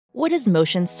What does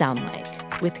motion sound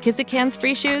like? With Kizik Hands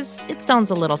Free Shoes, it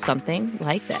sounds a little something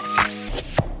like this.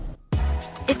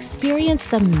 Experience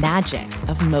the magic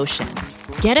of motion.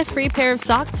 Get a free pair of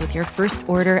socks with your first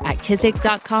order at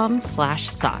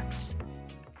kizik.com/socks.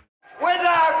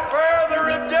 Without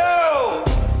further ado!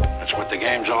 That's what the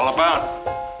game's all about.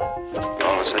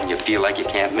 All of a sudden you feel like you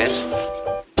can't miss.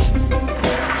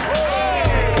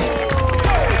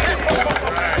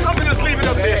 I'm gonna just leave it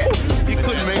up there. You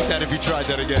couldn't make that if you tried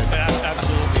that again.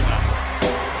 Absolutely not.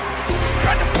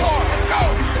 Spread the floor, let's go!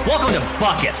 Welcome to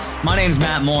Buckets. My name's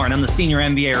Matt Moore, and I'm the senior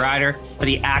NBA writer for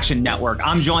the Action Network.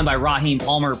 I'm joined by Raheem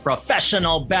Palmer,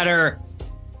 professional bettor,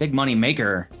 big money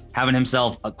maker, having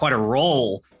himself quite a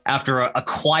role after a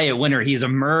quiet winter. He's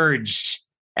emerged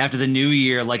after the new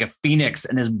year like a phoenix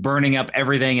and is burning up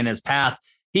everything in his path.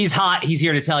 He's hot. He's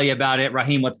here to tell you about it.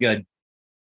 Raheem, what's good?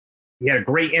 We had a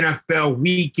great NFL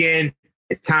weekend.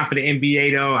 It's time for the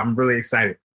NBA, though. I'm really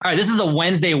excited. All right, this is a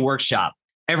Wednesday workshop.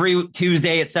 Every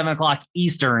Tuesday at 7 o'clock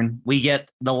Eastern, we get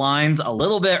the lines a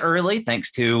little bit early, thanks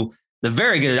to the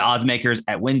very good odds makers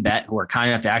at WynnBET, who are kind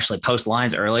enough to actually post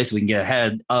lines early so we can get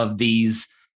ahead of these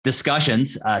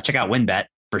discussions. Check out WynnBET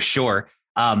for sure.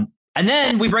 And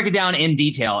then we break it down in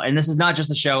detail. And this is not just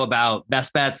a show about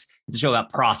best bets. It's a show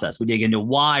about process. We dig into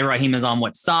why Raheem is on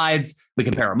what sides. We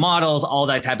compare our models, all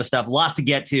that type of stuff. Lots to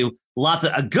get to.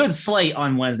 A good slate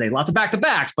on Wednesday. Lots of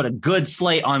back-to-backs, but a good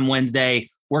slate on Wednesday.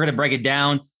 We're going to break it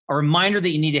down. A reminder that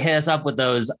you need to hit us up with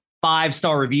those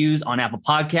 5-star reviews on Apple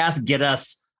Podcasts. Get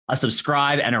us a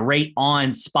subscribe and a rate on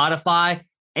Spotify.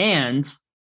 And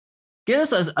get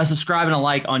us a subscribe and a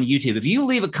like on YouTube. If you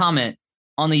leave a comment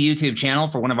on the YouTube channel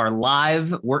for one of our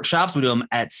live workshops, we do them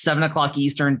at 7 o'clock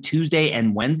Eastern, Tuesday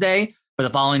and Wednesday for the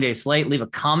following day slate. Leave a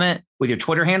comment with your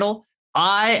Twitter handle.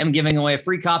 I am giving away a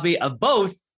free copy of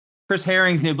both Chris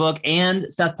Herring's new book and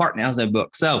Seth Partnow's new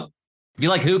book. So if you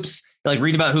like hoops, you like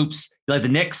reading about hoops, you like the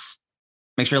Knicks,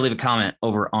 make sure to leave a comment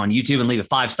over on YouTube and leave a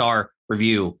 5-star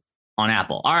review on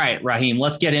Apple. All right, Raheem,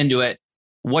 let's get into it.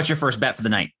 What's your first bet for the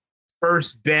night?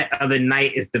 First bet of the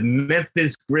night is the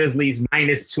Memphis Grizzlies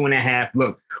 -2.5.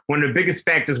 Look, one of the biggest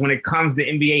factors when it comes to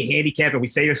NBA handicap, and we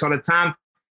say this all the time,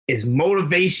 is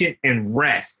motivation and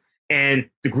rest. And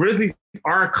the Grizzlies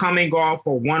are coming off a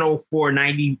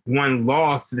 104-91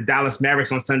 loss to the Dallas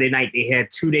Mavericks on Sunday night. They had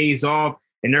 2 days off,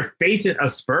 and they're facing a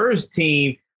Spurs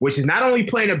team, which is not only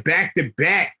playing a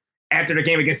back-to-back after the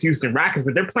game against Houston Rockets,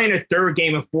 but they're playing a third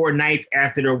game in 4 nights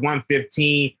after their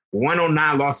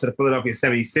 115-109 loss to the Philadelphia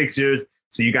 76ers.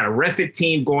 So you got a rested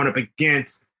team going up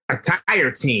against a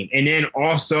tired team. And then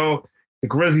also the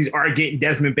Grizzlies are getting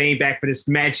Desmond Bane back for this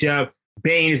matchup.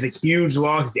 Bane is a huge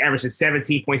loss. He's averaging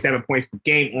 17.7 points per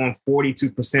game on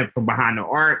 42% from behind the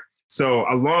arc. So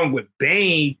along with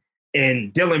Bane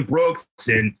and Dylan Brooks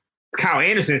and Kyle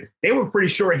Anderson, they were pretty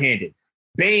shorthanded.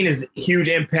 Bane is a huge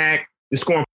impact. They're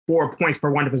scoring 4 points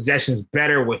per 100 possessions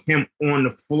better with him on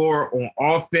the floor on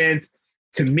offense.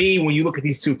 To me, when you look at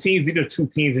these two teams, these are two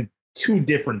teams in two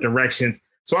different directions.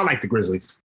 So I like the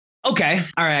Grizzlies. Okay.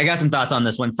 All right. I got some thoughts on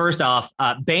this one. First off,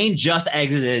 Bane just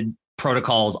exited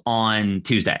protocols on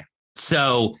Tuesday.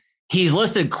 So he's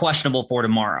listed questionable for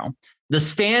tomorrow. The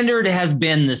standard has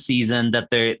been this season that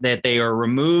they are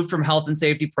removed from health and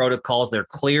safety protocols. They're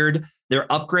cleared. They're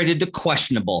upgraded to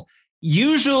questionable.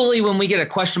 Usually when we get a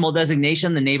questionable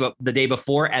designation the day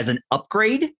before as an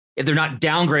upgrade, if they're not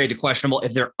downgraded to questionable,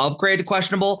 if they're upgraded to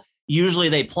questionable, usually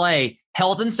they play.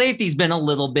 Health and safety has been a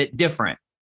little bit different.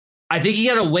 I think you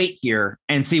got to wait here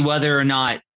and see whether or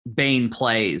not Bane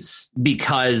plays,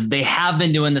 because they have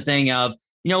been doing the thing of,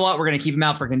 you know what, we're going to keep him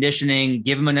out for conditioning,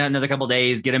 give him another couple of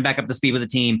days, get him back up to speed with the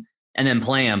team, and then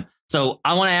play him. So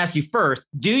I want to ask you first,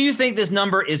 do you think this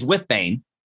number is with Bane?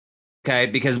 Okay,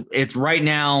 because it's right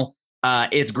now,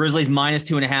 it's Grizzlies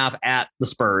 -2.5 at the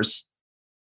Spurs.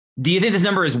 Do you think this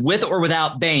number is with or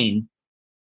without Bane?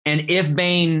 And if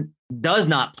Bane does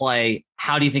not play,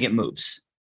 how do you think it moves?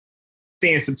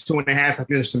 Seeing some 2.5. I think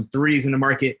there's some threes in the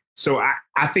market. So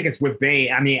I think it's with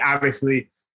Bane. I mean, obviously,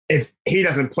 if he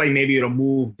doesn't play, maybe it'll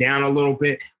move down a little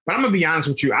bit. But I'm going to be honest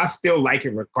with you. I still like it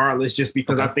regardless, just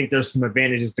because I think there's some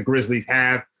advantages the Grizzlies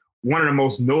have. One of the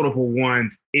most notable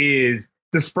ones is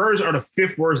the Spurs are the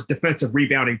 5th worst defensive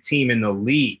rebounding team in the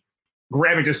league,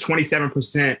 grabbing just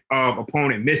 27% of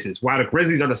opponent misses, while the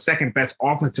Grizzlies are the 2nd best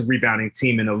offensive rebounding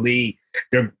team in the league.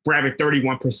 They're grabbing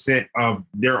 31% of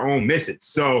their own misses.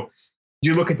 So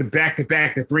you look at the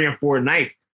back-to-back, the 3 and 4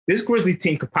 nights, this Grizzlies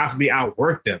team could possibly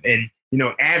outwork them. And, you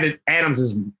know, Adams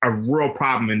is a real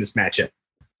problem in this matchup.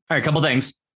 All right, a couple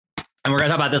things. And we're going to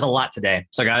talk about this a lot today.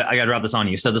 So I got to drop this on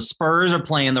you. So the Spurs are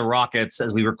playing the Rockets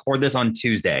as we record this on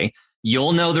Tuesday.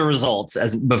 You'll know the results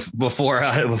as before,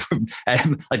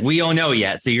 like we don't know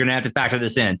yet. So you're gonna have to factor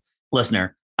this in,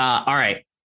 listener. All right.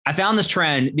 I found this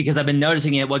trend because I've been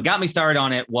noticing it. What got me started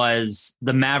on it was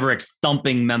the Mavericks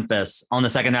thumping Memphis on the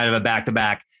second night of a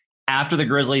back-to-back after the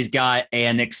Grizzlies got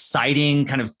an exciting,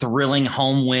 kind of thrilling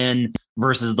home win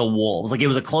versus the Wolves. Like, it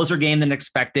was a closer game than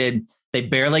expected. They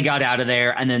barely got out of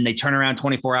there, and then they turn around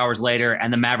 24 hours later,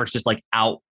 and the Mavericks just like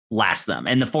outlast them.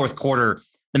 In the fourth quarter,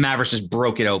 the Mavericks just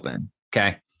broke it open.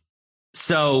 Okay.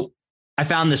 So I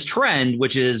found this trend,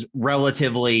 which is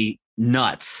relatively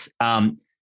nuts.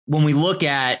 When we look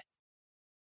at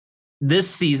this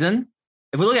season,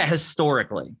 if we look at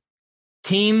historically,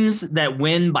 teams that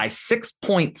win by 6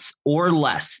 points or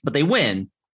less, but they win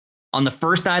on the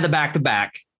first night of the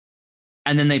back-to-back,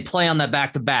 and then they play on that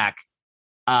back-to-back,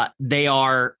 they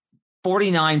are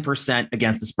 49%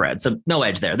 against the spread. So no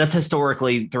edge there. That's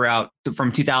historically throughout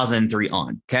from 2003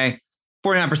 on. Okay.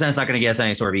 49% is not going to get us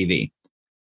any sort of EV.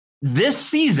 This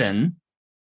season,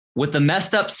 with the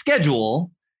messed up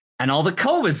schedule and all the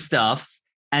COVID stuff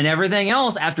and everything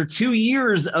else, after 2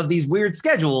 years of these weird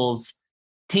schedules,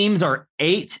 teams are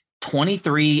 8,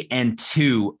 23, and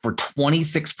 2 for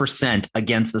 26%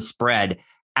 against the spread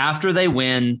after they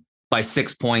win by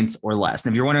 6 points or less.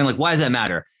 And if you're wondering, like, why does that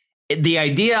matter? The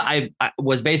idea I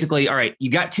was basically, all right, you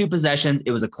got 2 possessions.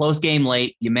 It was a close game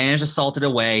late. You managed to salt it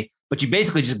away, but you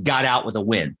basically just got out with a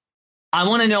win. I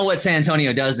want to know what San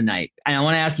Antonio does tonight. And I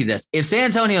want to ask you this. If San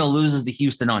Antonio loses to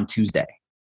Houston on Tuesday,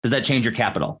 does that change your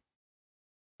capital?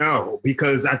 No,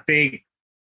 because I think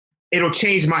it'll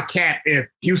change my cap if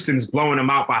Houston's blowing them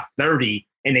out by 30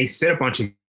 and they sit a bunch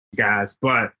of guys.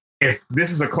 But if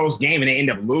this is a close game and they end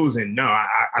up losing, no,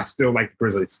 I still like the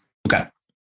Grizzlies. Okay.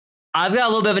 I've got a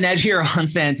little bit of an edge here on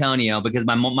San Antonio because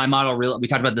my model really, we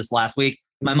talked about this last week.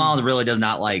 My model really does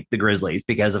not like the Grizzlies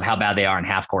because of how bad they are in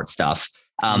half court stuff.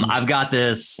 I've got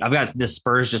this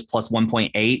Spurs just plus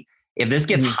 1.8. If this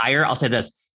gets higher, I'll say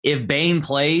this. If Bane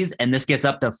plays and this gets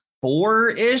up to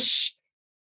 4-ish,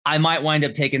 I might wind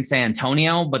up taking San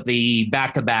Antonio, but the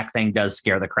back-to-back thing does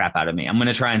scare the crap out of me. I'm going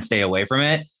to try and stay away from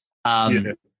it. I'll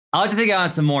have to think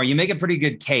about it some more. You make a pretty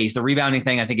good case. The rebounding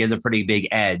thing, I think, is a pretty big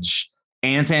edge.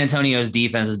 And San Antonio's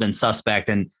defense has been suspect.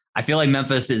 And I feel like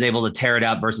Memphis is able to tear it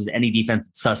up versus any defense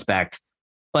suspect.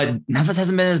 But Memphis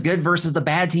hasn't been as good versus the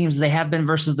bad teams as they have been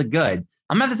versus the good.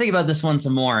 I'm going to have to think about this one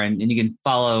some more. And you can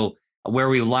follow where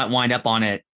we wind up on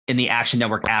it in the Action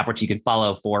Network app, which you can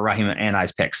follow for Raheem and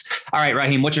I's picks. All right,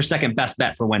 Raheem, what's your second best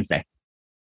bet for Wednesday?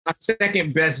 My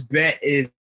second best bet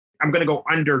is I'm going to go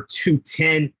under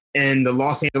 210 in the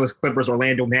Los Angeles Clippers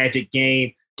Orlando Magic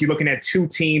game. You're looking at 2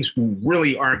 teams who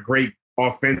really aren't great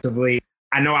offensively.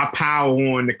 I know I pile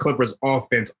on the Clippers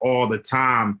offense all the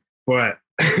time, but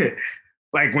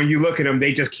like when you look at them,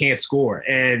 they just can't score.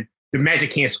 And the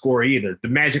Magic can't score either. The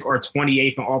Magic are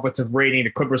 28th in offensive rating.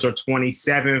 The Clippers are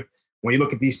 27th. When you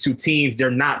look at these 2 teams, they're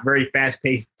not very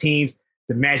fast-paced teams.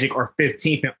 The Magic are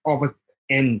 15th in offense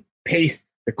and pace.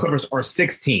 The Clippers are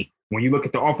 16th. When you look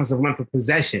at the offensive length of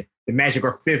possession, the Magic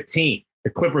are 15th. The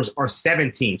Clippers are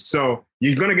 17th. So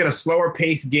you're going to get a slower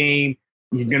pace game.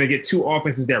 You're going to get 2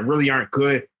 offenses that really aren't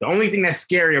good. The only thing that's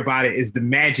scary about it is the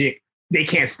Magic, they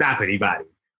can't stop anybody.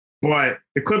 But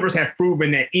the Clippers have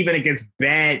proven that even against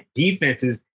bad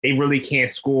defenses, they really can't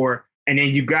score. And then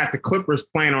you got the Clippers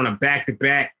playing on a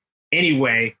back-to-back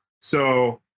anyway.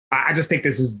 So I just think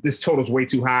this total's way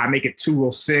too high. I make it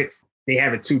 206. They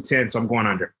have it 210, so I'm going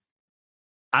under.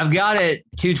 I've got it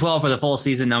 212 for the full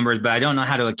season numbers, but I don't know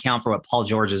how to account for what Paul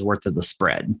George is worth to the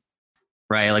spread.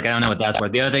 Right? Like, I don't know what that's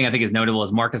worth. The other thing I think is notable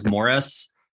is Marcus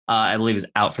Morris, I believe, is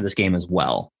out for this game as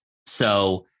well.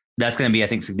 So that's going to be, I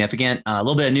think, significant. A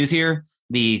little bit of news here.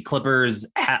 The Clippers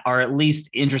are at least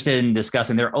interested in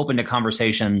discussing. They're open to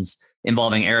conversations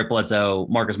involving Eric Bledsoe,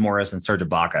 Marcus Morris, and Serge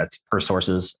Ibaka, per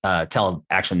sources tell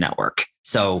Action Network.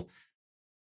 So,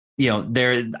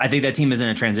 I think that team is in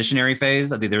a transitionary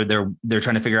phase. I think they're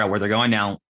trying to figure out where they're going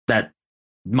now. That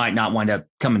might not wind up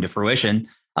coming to fruition.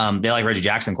 They like Reggie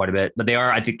Jackson quite a bit, but they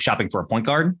are, I think, shopping for a point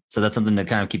guard. So that's something to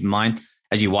kind of keep in mind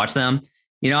as you watch them.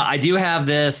 I do have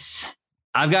this.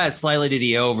 I've got it slightly to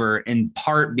the over in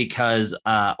part because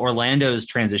Orlando's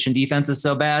transition defense is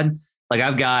so bad. Like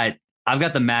I've got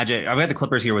the Magic. I've got the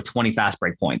Clippers here with 20 fast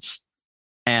break points,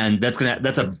 and that's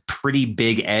a pretty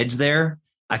big edge there.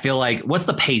 I feel like, what's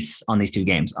the pace on these 2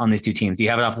 games, on these 2 teams? Do you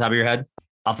have it off the top of your head?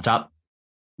 Off the top?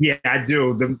 Yeah, I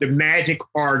do. The Magic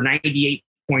are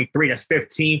 98.3. That's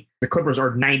 15. The Clippers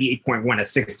are 98.1.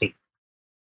 That's 16.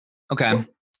 Okay.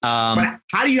 But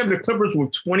how do you have the Clippers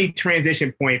with 20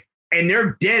 transition points and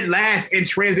they're dead last in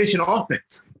transition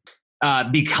offense?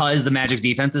 Because the Magic's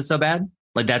defense is so bad.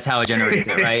 Like that's how it generates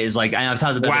it, right? Is like I've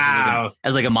talked about this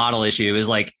as like a model issue. Is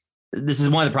like this is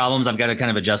one of the problems I've got to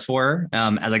kind of adjust for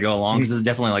as I go along. Because this is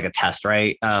definitely like a test,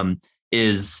 right?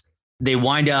 Is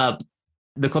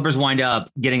the Clippers wind up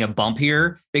getting a bump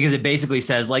here because it basically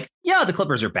says like, yeah, the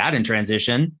Clippers are bad in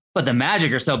transition, but the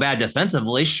Magic are so bad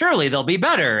defensively. Surely they'll be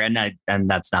better. And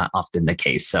that's not often the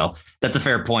case. So that's a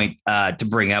fair point to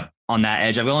bring up on that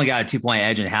edge. I've only got a 2-point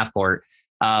edge in half court.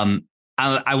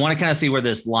 I want to kind of see where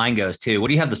this line goes too. What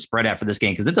do you have the spread at for this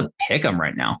game? Because it's a pick 'em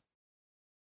right now.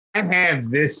 I have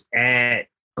this at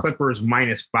Clippers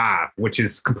 -5, which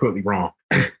is completely wrong.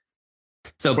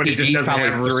 So but PG's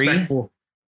probably 3,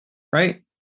 right?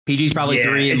 PG's probably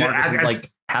 3 and Marcus is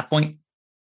like half point.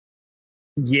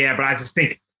 Yeah, but I just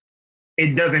think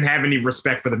it doesn't have any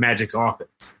respect for the Magic's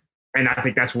offense. And I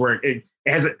think that's where it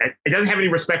doesn't have any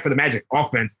respect for the Magic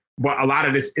offense, but a lot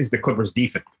of this is the Clippers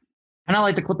defense. And I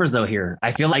like the Clippers though here.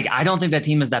 I feel like I don't think that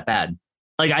team is that bad.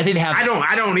 Like I think they have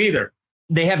I don't either.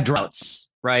 They have droughts,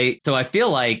 right? So I feel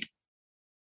like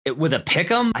with a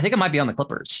pick 'em, I think it might be on the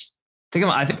Clippers.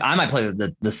 I think I might play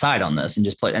the side on this and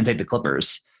just play and take the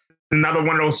Clippers. Another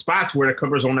one of those spots where the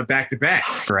Clippers are on a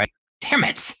back-to-back. Right. Damn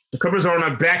it. The Clippers are on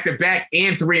a back-to-back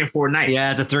and 3 and 4 nights.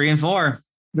 Yeah, it's a 3 and 4.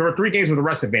 There were 3 games with the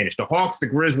rest advantage. The Hawks, the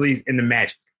Grizzlies, and the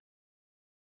Magic.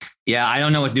 Yeah, I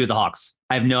don't know what to do with the Hawks.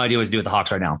 I have no idea what to do with the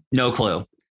Hawks right now. No clue.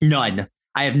 None.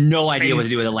 I have no idea what to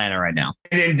do with Atlanta right now.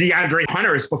 And then DeAndre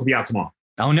Hunter is supposed to be out tomorrow.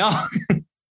 Oh, no. It's going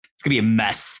to be a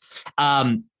mess.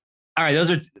 All right, those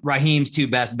are Raheem's 2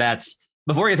 best bets.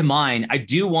 Before we get to mine, I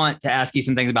do want to ask you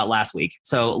some things about last week.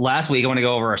 So last week, I want to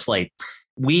go over our slate.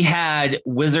 We had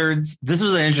Wizards. This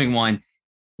was an interesting one.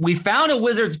 We found a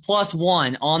Wizards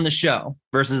 +1 on the show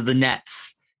versus the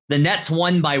Nets. The Nets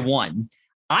won by 1.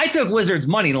 I took Wizards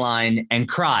money line and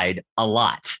cried a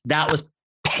lot. That was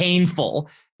painful.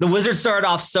 The Wizards started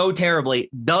off so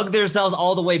terribly, dug themselves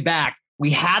all the way back.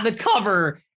 We had the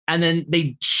cover, and then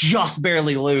they just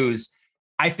barely lose.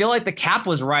 I feel like the cap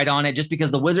was right on it just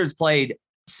because the Wizards played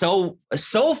so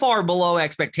far below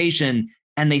expectation,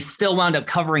 and they still wound up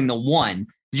covering the 1.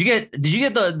 Did you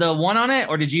get the 1 on it,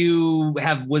 or did you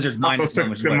have Wizards minus?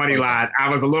 Also took the money line. I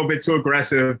was a little bit too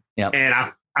aggressive, and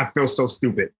I feel so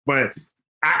stupid. But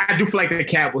I do feel like the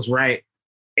cap was right.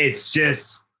 It's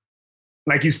just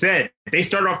like you said, they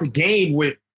started off the game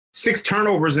with 6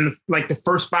 turnovers in the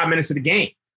first 5 minutes of the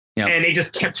game, and they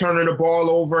just kept turning the ball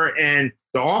over. And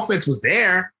the offense was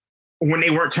there when they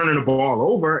weren't turning the ball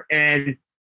over, and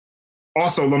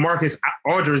also LaMarcus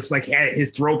Aldridge had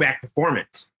his throwback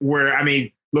performance. Where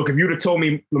look, if you'd have told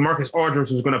me LaMarcus Aldridge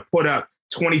was going to put up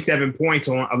 27 points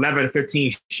on 11 of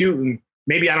 15 shooting,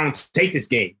 maybe I don't take this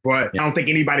game, but I don't think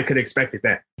anybody could have expected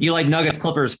that. You like Nuggets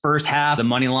Clippers first half, the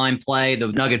money line play. The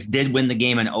Nuggets did win the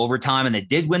game in overtime, and they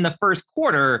did win the first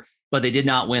quarter, but they did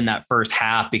not win that first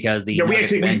half because we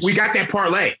got that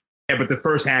parlay, but the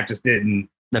first half just didn't.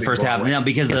 The first half,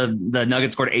 because the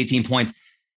Nuggets scored 18 points.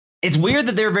 It's weird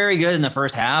that they're very good in the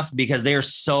first half because they're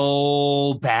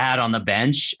so bad on the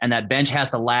bench, and that bench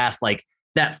has to last like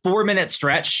that 4-minute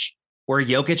stretch where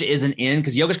Jokic isn't in,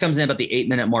 because Jokic comes in about the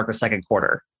 8-minute mark of second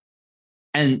quarter.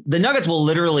 And the Nuggets will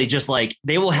literally just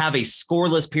they will have a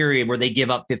scoreless period where they give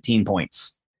up 15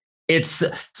 points. It's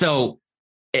so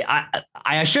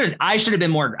I should have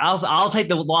been more. I'll take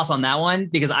the loss on that one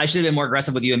because I should have been more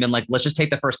aggressive with you and been like, let's just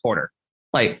take the first quarter.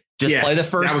 Play the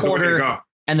first quarter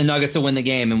and the Nuggets to win the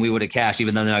game, and we would have cashed,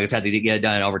 even though the Nuggets had to get it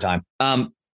done in overtime.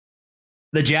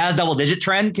 The Jazz double-digit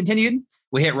trend continued.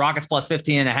 We hit Rockets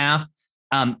 +15.5.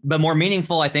 But more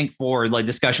meaningful, I think, for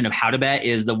discussion of how to bet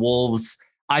is the Wolves.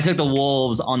 I took the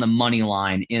Wolves on the money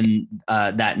line in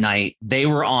that night. They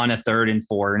were on a 3rd and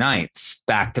 4 nights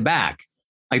back to back.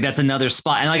 That's another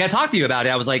spot. And I talked to you about it.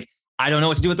 I was like, I don't know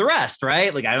what to do with the rest,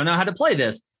 right? I don't know how to play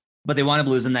this. But they wound up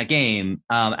losing that game.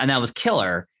 And that was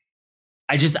killer.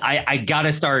 I got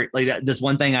to start this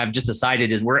one thing I've just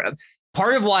decided is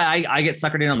part of why I get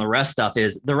suckered in on the rest stuff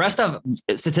is the rest of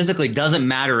statistically doesn't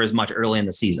matter as much early in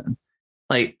the season.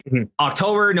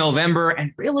 October, November,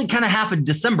 and really kind of half of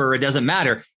December, it doesn't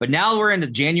matter. But now we're into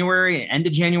January, end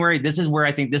of January. This is where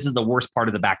I think this is the worst part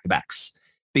of the back-to-backs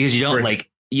because you don't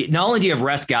not only do you have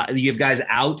rest guys, you have guys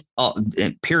out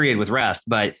period with rest,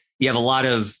 but you have a lot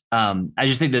of, I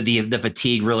just think that the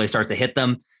fatigue really starts to hit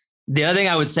them. The other thing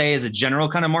I would say is a general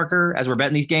kind of marker as we're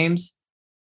betting these games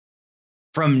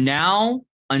from now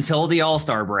until the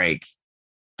All-Star break,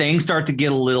 things start to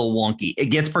get a little wonky. It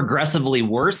gets progressively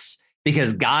worse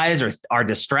because guys are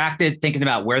distracted thinking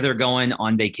about where they're going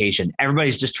on vacation.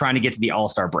 Everybody's just trying to get to the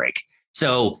All-Star break.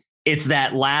 So it's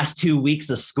that last 2 weeks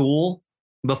of school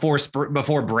before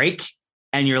break.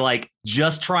 And you're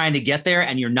just trying to get there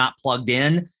and you're not plugged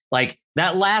in.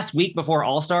 That last week before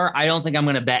All-Star, I don't think I'm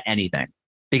going to bet anything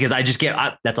because I just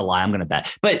that's a lie. I'm going to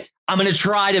bet, but I'm going to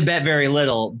try to bet very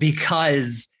little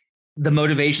because the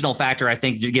motivational factor, I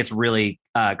think, gets really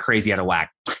crazy out of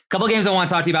whack. A couple of games I want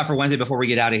to talk to you about for Wednesday before we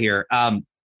get out of here.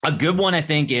 A good one, I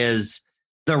think, is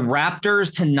the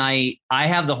Raptors tonight. I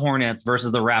have the Hornets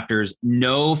versus the Raptors.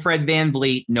 No Fred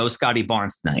VanVleet, no Scotty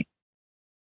Barnes tonight.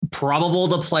 Probable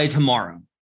to play tomorrow.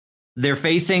 They're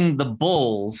facing the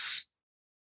Bulls,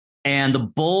 and the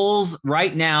Bulls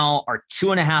right now are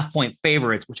 2.5-point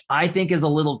favorites, which I think is a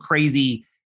little crazy,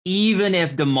 even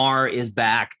if DeMar is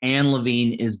back and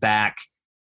Levine is back.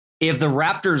 If the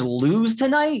Raptors lose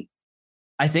tonight,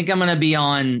 I think I'm going to be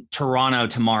on Toronto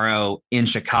tomorrow in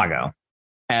Chicago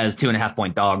as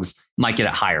 2.5-point dogs. Might get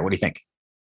it higher. What do you think?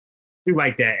 I do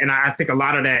like that. And I think a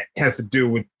lot of that has to do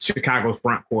with Chicago's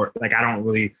front court. Like,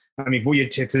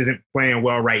 Vucevic isn't playing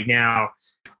well right now.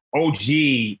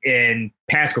 OG and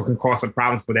Pascal can cause some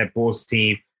problems for that Bulls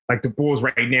team. Like, the Bulls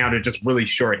right now, they're just really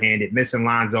shorthanded, missing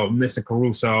Lonzo, missing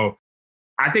Caruso.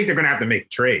 I think they're going to have to make a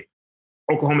trade.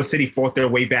 Oklahoma City fought their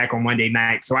way back on Monday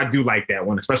night. So I do like that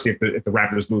one, especially if the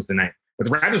Raptors lose tonight. But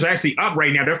the Raptors are actually up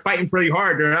right now. They're fighting pretty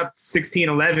hard. They're up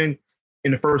 16-11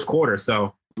 in the first quarter.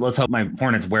 So let's hope my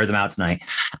Hornets wear them out tonight.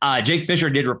 Jake Fisher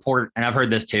did report, and I've heard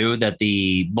this too, that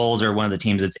the Bulls are one of the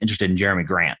teams that's interested in Jeremy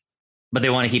Grant, but they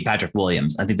want to keep Patrick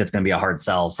Williams. I think that's going to be a hard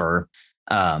sell for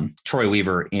Troy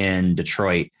Weaver in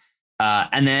Detroit.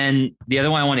 And then the other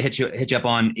one I want to hit you up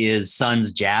on is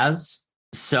Suns Jazz.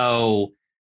 So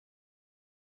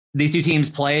these two teams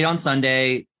played on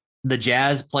Sunday. The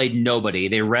Jazz played nobody.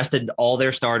 They rested all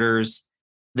their starters.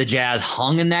 The Jazz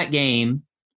hung in that game.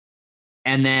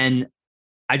 And then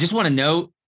I just want to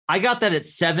note, I got that at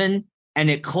 7 and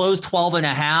it closed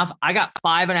 12.5. I got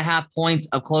 5.5 points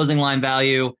of closing line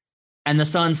value, and the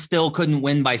Suns still couldn't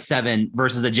win by 7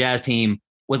 versus a Jazz team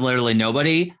with literally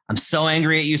nobody. I'm so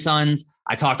angry at you, Suns.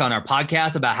 I talked on our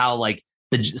podcast about how like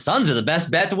the Suns are the best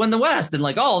bet to win the West. And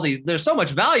like, there's so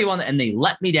much value on it. And they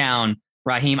let me down,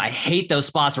 Raheem. I hate those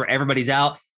spots where everybody's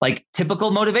out, like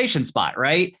typical motivation spot,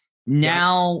 right?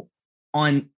 Now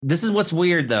this is what's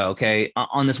weird though. Okay.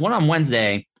 On this one on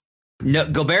Wednesday,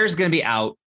 Gobert is going to be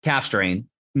out, calf strain.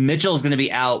 Mitchell is going to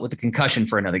be out with a concussion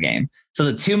for another game. So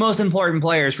the two most important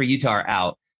players for Utah are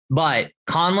out, but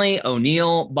Conley,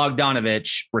 O'Neal,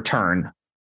 Bogdanovich return.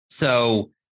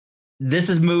 So this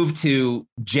is moved to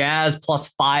Jazz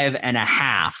plus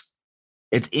 5.5.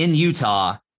 It's in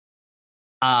Utah.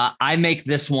 I make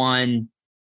this one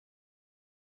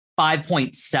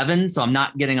 5.7. So I'm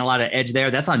not getting a lot of edge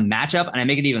there. That's on matchup. And I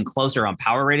make it even closer on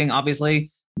power rating,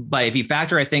 obviously. But if you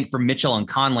factor, I think for Mitchell and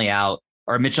Conley out,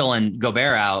 or Mitchell and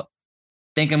Gobert out, I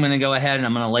think I'm going to go ahead and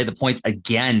I'm going to lay the points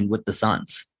again with the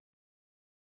Suns.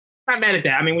 Not mad at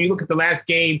that. I mean, when you look at the last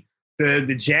game,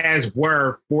 the Jazz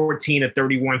were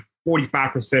 14-31,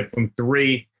 45% from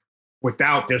three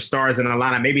without their stars in the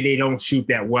lineup. Maybe they don't shoot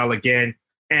that well again.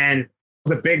 And it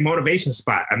was a big motivation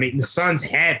spot. I mean, the Suns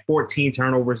had 14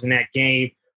 turnovers in that game,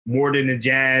 more than the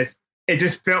Jazz. It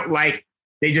just felt like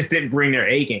they just didn't bring their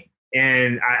A game.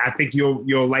 And I think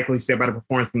you'll likely see a better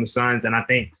performance from the Suns. And I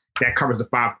think that covers the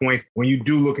 5 points. When you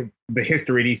do look at the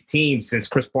history of these teams since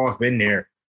Chris Paul's been there,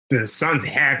 the Suns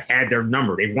have had their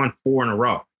number. They've won 4 in a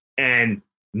row. And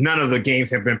none of the games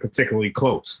have been particularly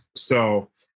close. So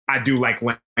I do like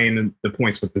laying the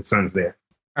points with the Suns there.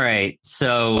 All right.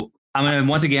 So I'm going to,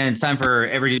 once again, it's time for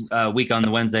every week on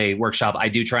the Wednesday workshop. I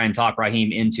do try and talk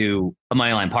Raheem into a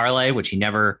moneyline parlay, which he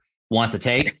never wants to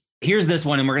take. Here's this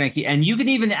one, and we're going to keep, and you can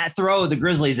even throw the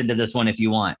Grizzlies into this one if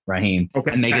you want, Raheem,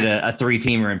 and make it a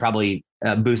 3-teamer and probably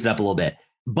boost it up a little bit.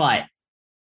 But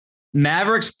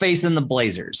Mavericks facing the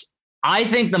Blazers. I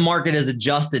think the market has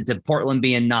adjusted to Portland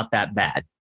being not that bad.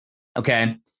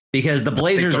 Okay. Because the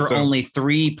Blazers are only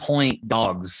 3-point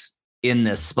dogs in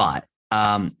this spot.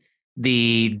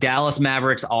 The Dallas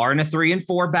Mavericks are in a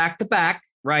 3-4 back-to-back,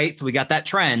 right? So we got that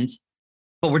trend,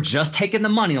 but we're just taking the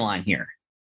money line here.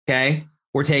 Okay.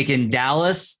 We're taking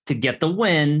Dallas to get the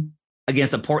win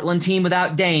against the Portland team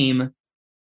without Dame,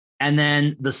 and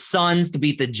then the Suns to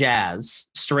beat the Jazz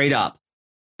straight up.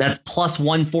 That's plus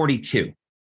 142.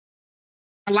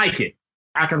 I like it.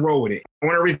 I can roll with it.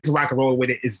 One of the reasons why I can roll with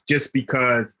it is just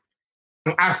because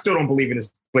I still don't believe in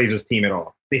this Blazers team at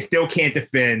all. They still can't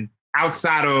defend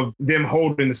outside of them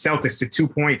holding the Celtics to 2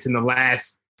 points in the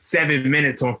last 7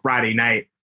 minutes on Friday night.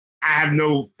 I have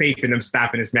no faith in them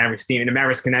stopping this Mavericks team, and the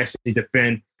Mavericks can actually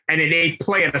defend, and they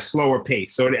play at a slower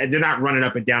pace. So they're not running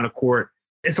up and down the court.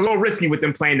 It's a little risky with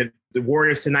them playing the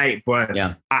Warriors tonight, but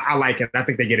yeah. I like it. I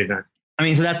think they get it done. I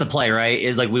mean, so that's the play, right?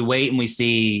 Is like we wait and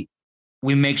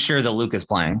we make sure that Luka's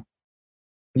playing.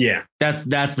 Yeah.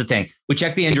 That's the thing. We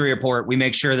check the injury report. We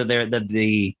make sure that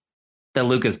that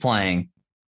Luke is playing.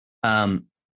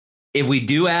 If we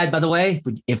do add, by the way,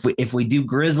 if we do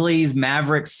Grizzlies,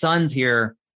 Mavericks, Suns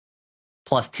here,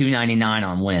 plus 299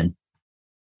 on win,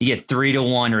 you get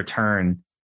 3-1 return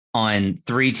on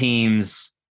 3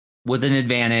 teams with an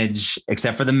advantage,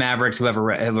 except for the Mavericks who have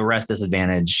a rest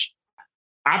disadvantage.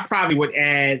 I probably would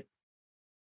add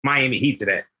Miami Heat to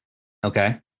that.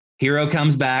 Okay. Hero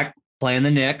comes back playing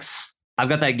the Knicks. I've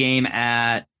got that game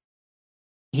at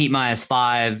Heat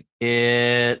 -5.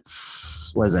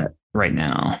 It's, what is it right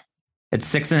now? It's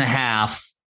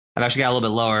 6.5. I've actually got a little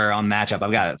bit lower on matchup.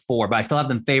 I've got it 4, but I still have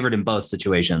them favored in both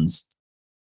situations.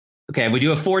 Okay. If we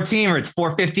do a 4-teamer, it's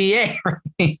 458.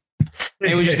 Right?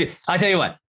 Maybe we just do, I'll tell you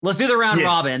what, let's do the round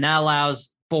robin. And that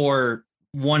allows for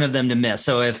one of them to miss.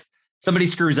 So if somebody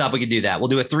screws up, we can do that. We'll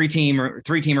do a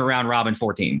 3-teamer round robin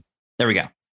 4-team. There we go.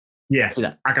 Yeah. Do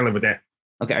that. I can live with that.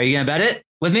 Okay. Are you going to bet it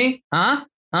with me? Huh?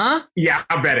 Yeah,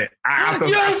 I'll bet it.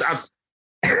 Yes.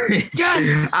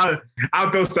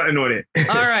 I'll throw something on it.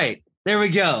 All right. There we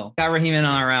go. Got Raheem in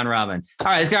on our round robin. All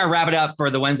right. Let's go wrap it up for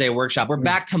the Wednesday workshop. We're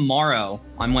back tomorrow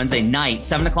on Wednesday night,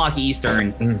 7 o'clock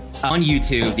Eastern on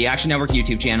YouTube, the Action Network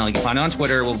YouTube channel. You can find it on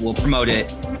Twitter. We'll promote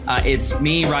it. It's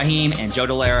me, Raheem, and Joe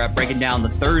Delara breaking down the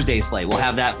Thursday slate. We'll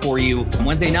have that for you on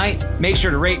Wednesday night. Make sure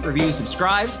to rate, review,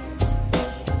 subscribe.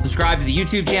 Subscribe to the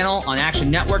YouTube channel on Action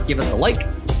Network. Give us the like.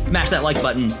 Smash that like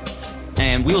button.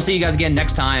 And we will see you guys again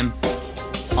next time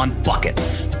on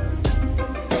Buckets.